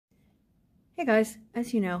Hey guys,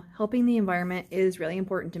 as you know, helping the environment is really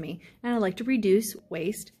important to me, and I like to reduce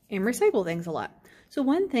waste and recycle things a lot. So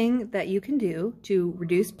one thing that you can do to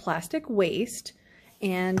reduce plastic waste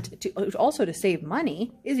and also to save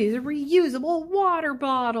money is use a reusable water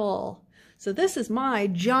bottle. So this is my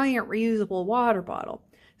giant reusable water bottle.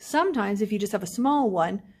 Sometimes if you just have a small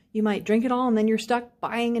one, you might drink it all and then you're stuck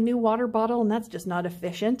buying a new water bottle, and that's just not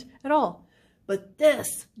efficient at all. But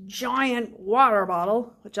this giant water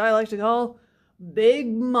bottle, which I like to call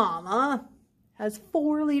Big Mama, has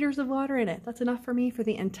 4 liters of water in it. That's enough for me for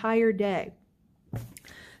the entire day.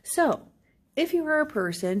 So if you are a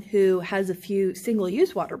person who has a few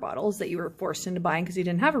single-use water bottles that you were forced into buying because you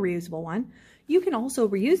didn't have a reusable one, you can also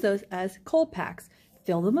reuse those as cold packs.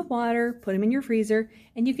 Fill them with water, put them in your freezer,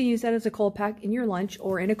 and you can use that as a cold pack in your lunch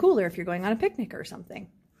or in a cooler if you're going on a picnic or something.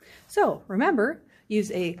 So remember, use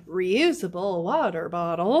a reusable water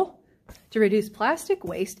bottle to reduce plastic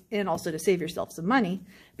waste and also to save yourself some money.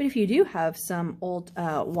 But if you do have some old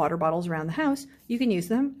water bottles around the house, you can use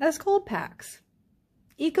them as cold packs.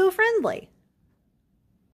 Eco-friendly.